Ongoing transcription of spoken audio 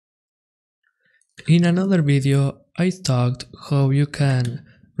In another video, I talked how you can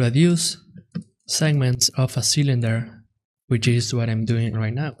reduce segments of a cylinder, which is what I'm doing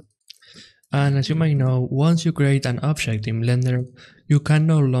right now. And as you might know, once you create an object in Blender, you can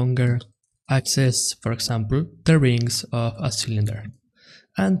no longer access, for example, the rings of a cylinder.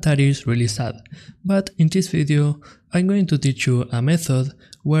 And that is really sad. But in this video, I'm going to teach you a method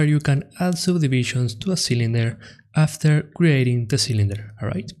where you can add subdivisions to a cylinder after creating the cylinder,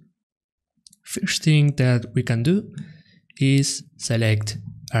 alright? First thing that we can do is select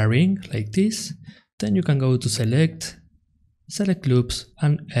a ring like this. Then you can go to select loops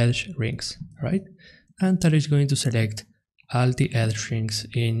and edge rings, right? And that is going to select all the edge rings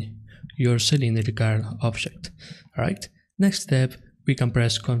in your cylindrical object, alright? Next step, we can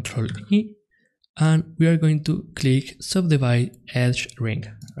press Ctrl E and we are going to click Subdivide Edge Ring,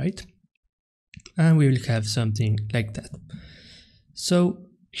 right? And we will have something like that. So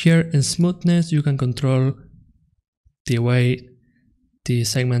here in smoothness, you can control the way the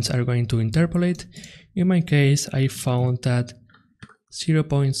segments are going to interpolate. In my case, I found that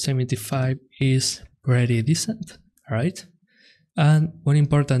 0.75 is pretty decent, right? And one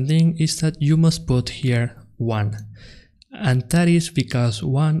important thing is that you must put here 1. And that is because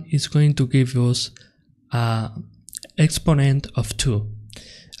 1 is going to give us an exponent of 2.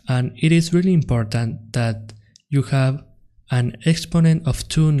 And it is really important that you have an exponent of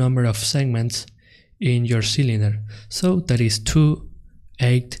 2 number of segments in your cylinder. So that is 2,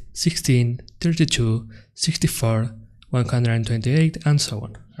 8, 16, 32, 64, 128, and so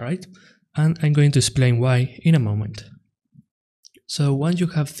on, alright? And I'm going to explain why in a moment. So once you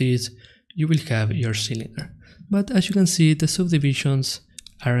have this, you will have your cylinder. But as you can see, the subdivisions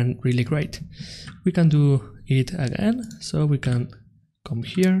aren't really great. We can do it again, so we can come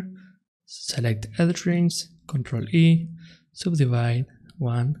here, select edge rings, Ctrl E, subdivide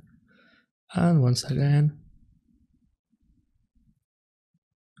 1, and once again,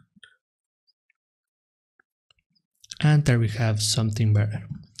 and there we have something better.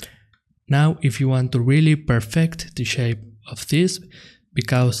 Now, if you want to really perfect the shape of this,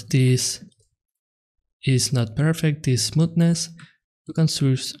 because this is not perfect, this smoothness, you can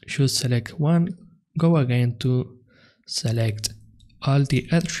choose select 1, go again to select all the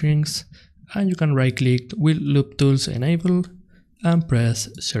edge rings, and you can right click with loop tools enabled and press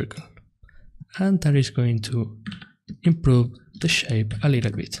circle. And that is going to improve the shape a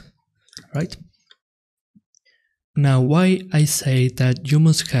little bit, right? Now, why I say that you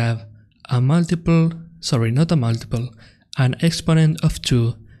must have an exponent of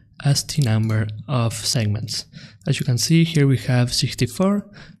 2 as the number of segments. As you can see here we have 64,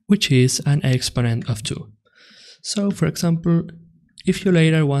 which is an exponent of 2. So for example, if you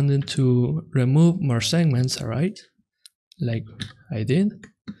later wanted to remove more segments, alright, like I did,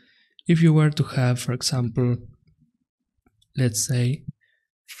 if you were to have, for example, let's say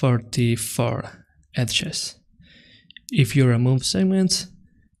 44 edges. If you remove segments,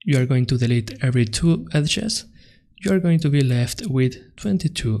 you are going to delete every 2 edges. You are going to be left with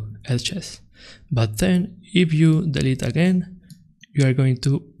 22 edges. But then, if you delete again, you are going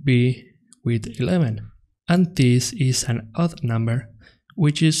to be with 11. And this is an odd number,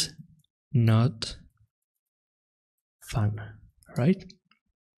 which is not fun, right?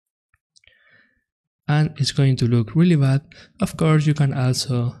 And it's going to look really bad. Of course, you can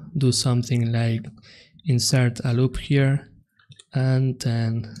also do something like insert a loop here and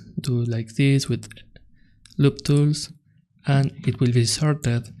then do like this with loop tools and it will be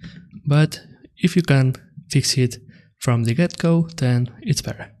sorted. But if you can fix it from the get-go, then it's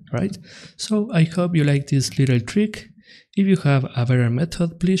better, right? So I hope you like this little trick. If you have a better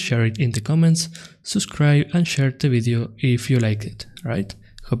method, please share it in the comments, subscribe and share the video if you liked it, right?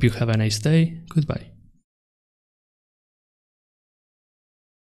 Hope you have a nice day. Goodbye.